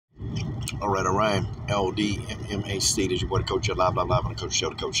All right. LDMHC. This is your boy, the Coach Show Live, on the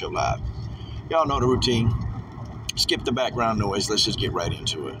Coach Show, Live. Y'all know the routine. Skip the background noise. Let's just get right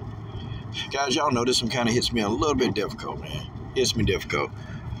into it. Guys, y'all know this one kind of hits me a little bit difficult, man. Hits me difficult.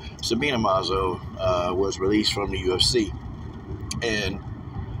 Sabina Mazo was released from the UFC. And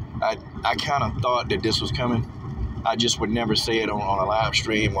I kind of thought that this was coming. I just would never say it on a live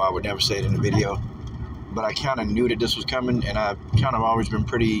stream, or I would never say it in a video. But I kind of knew that this was coming, and I've kind of always been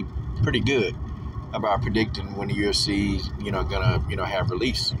pretty good about predicting when the UFC, gonna, have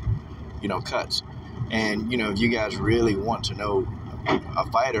release, cuts. And, if you guys really want to know a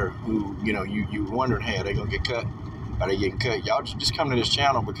fighter who, you wondering, hey, are they gonna get cut? Are they getting cut? Y'all just come to this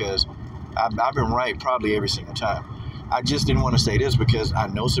channel because I've been right probably every single time. I just didn't want to say this because I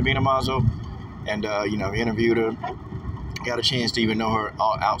know Sabina Mazo, and, interviewed her, got a chance to even know her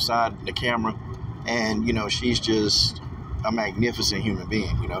outside the camera. And, she's just a magnificent human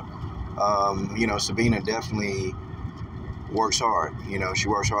being, Sabina definitely works hard. She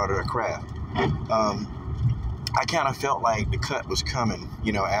works hard at her craft. I kind of felt like the cut was coming,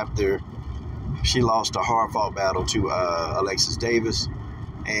 after she lost a hard-fought battle to Alexis Davis.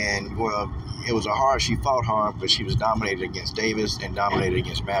 And, well, she fought hard, but she was dominated against Davis and dominated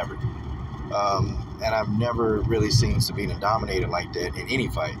against Maverick. And I've never really seen Sabina dominated like that in any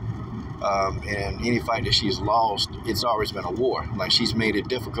fight. And any fight that she's lost, it's always been a war. Like, she's made it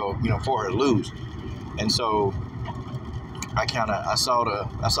difficult, for her to lose. And so I saw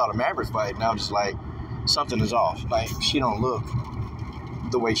the Maverick fight, and I was just like, something is off. Like, she don't look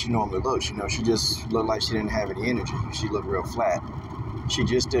the way she normally looks. She just looked like she didn't have any energy. She looked real flat. She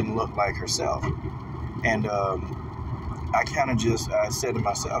just didn't look like herself. And I kind of just said to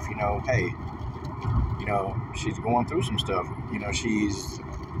myself, hey, she's going through some stuff. She's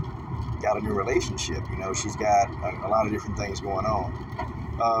got a new relationship. She's got a lot of different things going on.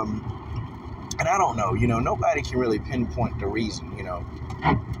 And I don't know, nobody can really pinpoint the reason,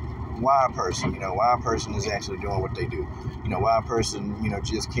 why a person is actually doing what they do. Why a person,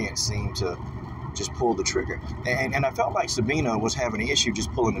 just can't seem to just pull the trigger. And I felt like Sabina was having an issue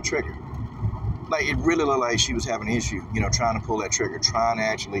just pulling the trigger. Like, it really looked like she was having an issue, trying to pull that trigger, trying to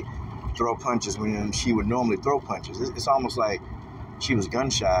actually throw punches when she would normally throw punches. It's almost like she was gun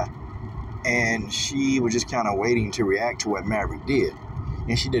shy, and she was just kind of waiting to react to what Maverick did.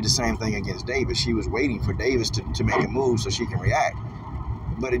 And she did the same thing against Davis. She was waiting for Davis to make a move so she can react.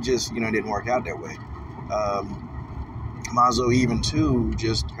 But it just, didn't work out that way. Mazo, even too,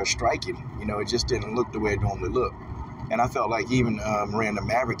 just her striking, it just didn't look the way it normally looked. And I felt like even Miranda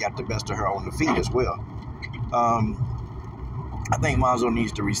Maverick got the best of her on the feet as well. I think Mazo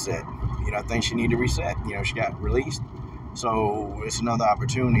needs to reset. I think she needs to reset. She got released. So it's another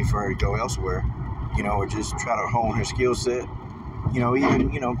opportunity for her to go elsewhere, or just try to hone her skill set.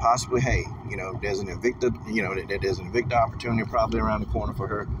 Even, possibly, hey, there's an Invicta opportunity probably around the corner for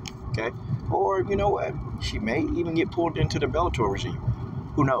her, okay? Or, what, she may even get pulled into the Bellator regime.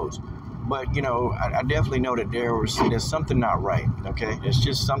 Who knows? But, I definitely know that there's something not right, okay? There's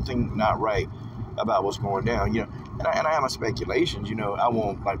just something not right about what's going down, And I have my speculations, I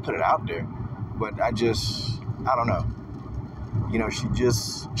won't, put it out there. But I don't know.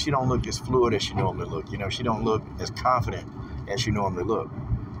 She don't look as fluid as she normally look. She don't look as confident as she normally look.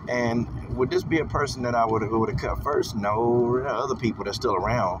 And would this be a person that I would have cut first? No, there are other people that's still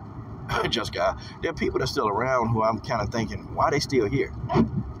around. There are people that's still around who I'm kind of thinking, why they still here?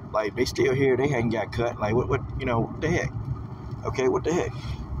 Like, they still here, they hadn't got cut. Like, what the heck? Okay, what the heck?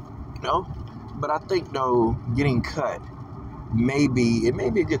 But I think, though, getting cut, it may be a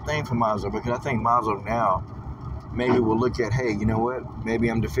good thing for Mazo, because I think Mazo now maybe we'll look at, hey, you know what? Maybe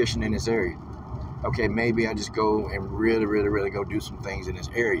I'm deficient in this area. Okay, maybe I just go and really, really, really go do some things in this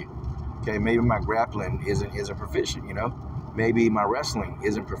area. Okay, maybe my grappling isn't proficient, Maybe my wrestling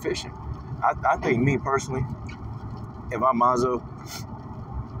isn't proficient. I think, me personally, if I'm Mazo,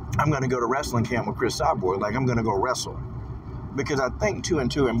 I'm going to go to wrestling camp with Chris Cyborg. Like, I'm going to go wrestle. Because I think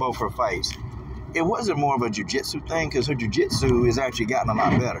 2-2 in both her fights, it wasn't more of a jiu-jitsu thing, because her jiu-jitsu has actually gotten a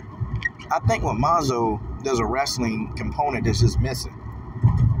lot better. I think with Mazo, there's a wrestling component that's just missing.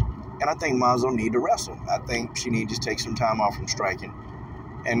 And I think Mazo need to wrestle. I think she need to just take some time off from striking.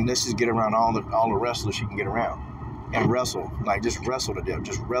 And let's just get around all the wrestlers she can get around. And wrestle. Like, just wrestle to death.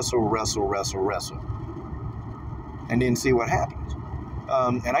 Just wrestle. And then see what happens.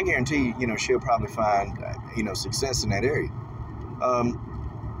 And I guarantee, she'll probably find, success in that area.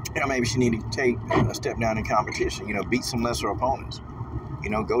 Maybe she need to take a step down in competition. Beat some lesser opponents.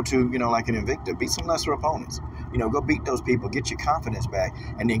 Go to, like an Invicta, beat some lesser opponents. Go beat those people, get your confidence back,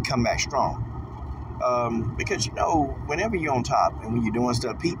 and then come back strong. Because, whenever you're on top and when you're doing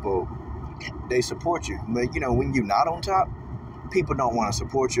stuff, people they support you. But, you know, when you're not on top, people don't want to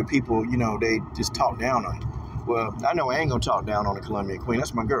support you. People, you know, they just talk down on you. Well, I know I ain't going to talk down on the Colombian Queen.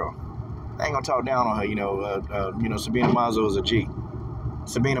 That's my girl. I ain't going to talk down on her, you know. Sabina Mazo is a G.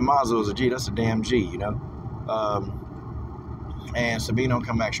 Sabina Mazo is a G. That's a damn G, you know. And Sabina will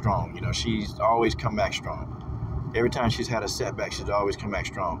come back strong. You know, she's always come back strong. Every time she's had a setback, she's always come back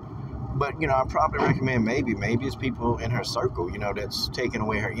strong. But, you know, I probably recommend maybe it's people in her circle, you know, that's taking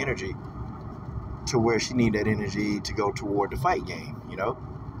away her energy to where she need that energy to go toward the fight game, you know,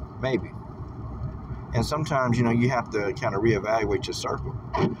 maybe. And sometimes, you know, you have to kind of reevaluate your circle.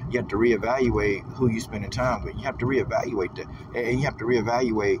 You have to reevaluate who you're spending time with. You have to reevaluate that. And you have to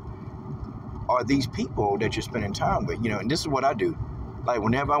reevaluate, are these people that you're spending time with, you know, and this is what I do. Like,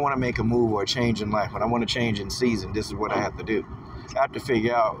 whenever I want to make a move or a change in life, when I want to change in season, this is what I have to do. I have to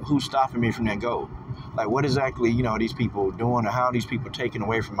figure out who's stopping me from that goal. Like, what exactly, you know, are these people doing, or how are these people taking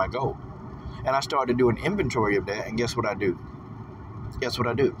away from my goal? And I started to do an inventory of that, and guess what I do? Guess what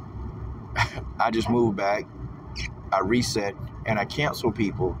I do? I just move back, I reset, and I cancel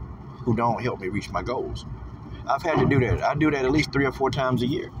people who don't help me reach my goals. I've had to do that. I do that at least 3 or 4 times a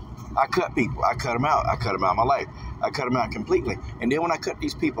year. I cut people. I cut them out. I cut them out of my life. I cut them out completely. And then when I cut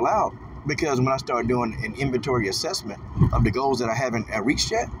these people out, because when I start doing an inventory assessment of the goals that I haven't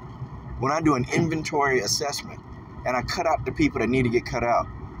reached yet, when I do an inventory assessment and I cut out the people that need to get cut out,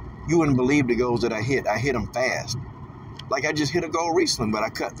 you wouldn't believe the goals that I hit. I hit them fast. Like, I just hit a goal recently, but I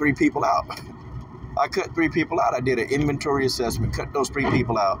cut 3 people out. I cut 3 people out. I did an inventory assessment, cut those 3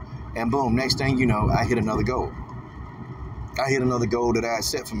 people out, and boom, next thing you know, I hit another goal. I hit another goal that I had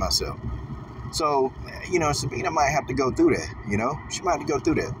set for myself. So, you know, Sabina might have to go through that, you know? She might have to go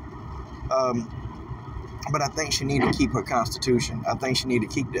through that. But I think she need to keep her constitution. I think she need to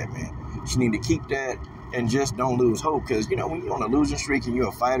keep that, man. She need to keep that and just don't lose hope. Because, you know, when you're on a losing streak and you're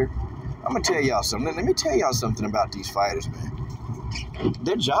a fighter, I'm going to tell y'all something. Let me tell y'all something about these fighters, man.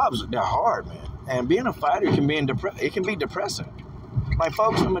 Their jobs, they're hard, man. And being a fighter can be it can be depressing. Like,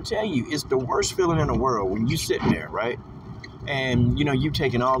 folks, I'm going to tell you, it's the worst feeling in the world when you sitting there, right? And, you know, you've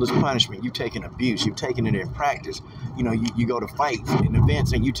taken all this punishment, you've taken abuse, you've taken it in practice. You know, you go to fights and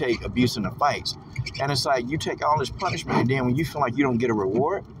events and you take abuse in the fights. And it's like you take all this punishment, and then when you feel like you don't get a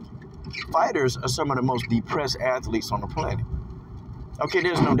reward, fighters are some of the most depressed athletes on the planet. Okay,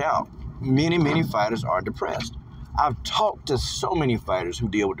 there's no doubt. Many, many fighters are depressed. I've talked to so many fighters who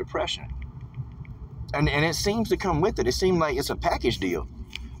deal with depression. And it seems to come with it. It seems like it's a package deal.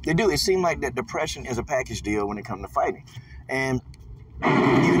 They do. It seems like that depression is a package deal when it comes to fighting. And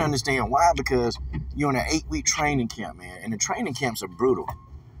you can understand why, because you're in an 8-week training camp, man. And the training camps are brutal.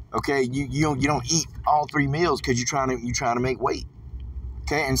 Okay, you don't eat all 3 meals because you're trying to make weight.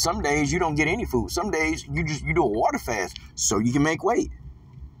 Okay, and some days you don't get any food. Some days you do a water fast so you can make weight.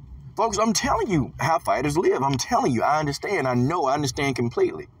 Folks, I'm telling you how fighters live. I'm telling you, I understand. I understand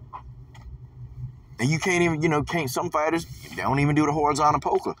completely. And you can't even, some fighters, they don't even do the horizontal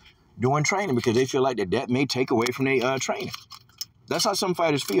poker during training because they feel like that may take away from their training. That's how some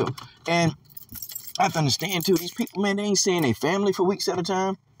fighters feel. And I have to understand, too, these people, man, they ain't seeing their family for weeks at a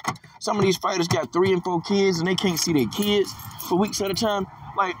time. Some of these fighters got 3 and 4 kids, and they can't see their kids for weeks at a time.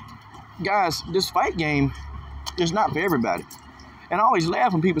 Like, guys, this fight game is not for everybody. And I always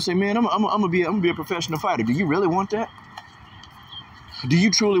laugh when people say, man, I'm gonna be a professional fighter. Do you really want that? Do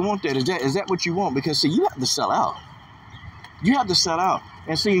you truly want that? Is that what you want? Because, see, you have to sell out. You have to sell out.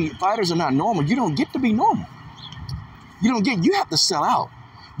 And see, fighters are not normal. You don't get to be normal. You have to sell out.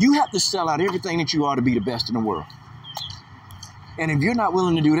 You have to sell out everything that you are to be the best in the world. And if you're not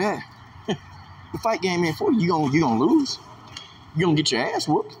willing to do that, the fight game ain't for you. You're gonna lose. You're gonna get your ass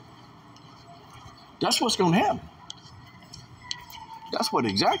whooped. That's what's gonna happen. That's what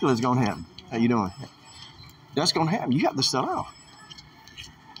exactly is gonna happen. How you doing? That's gonna happen. You have to sell out.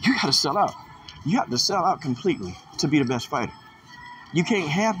 You gotta sell out. You have to sell out completely to be the best fighter. You can't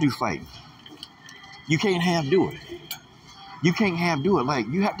half-do fighting. You can't half-do it. You can't half-do it. Like,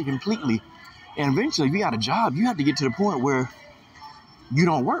 you have to completely, and eventually, if you got a job, you have to get to the point where you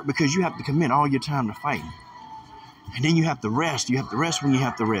don't work because you have to commit all your time to fighting. And then you have to rest. You have to rest when you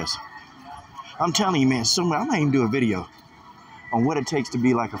have to rest. I'm telling you, man, I might even do a video on what it takes to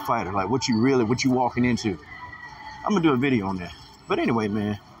be like a fighter, like what you walking into. I'm gonna do a video on that. But anyway,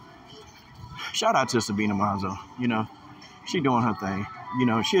 man, shout out to Sabina Mazo. You know, she doing her thing. You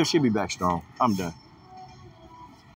know, she'll be back strong. I'm done.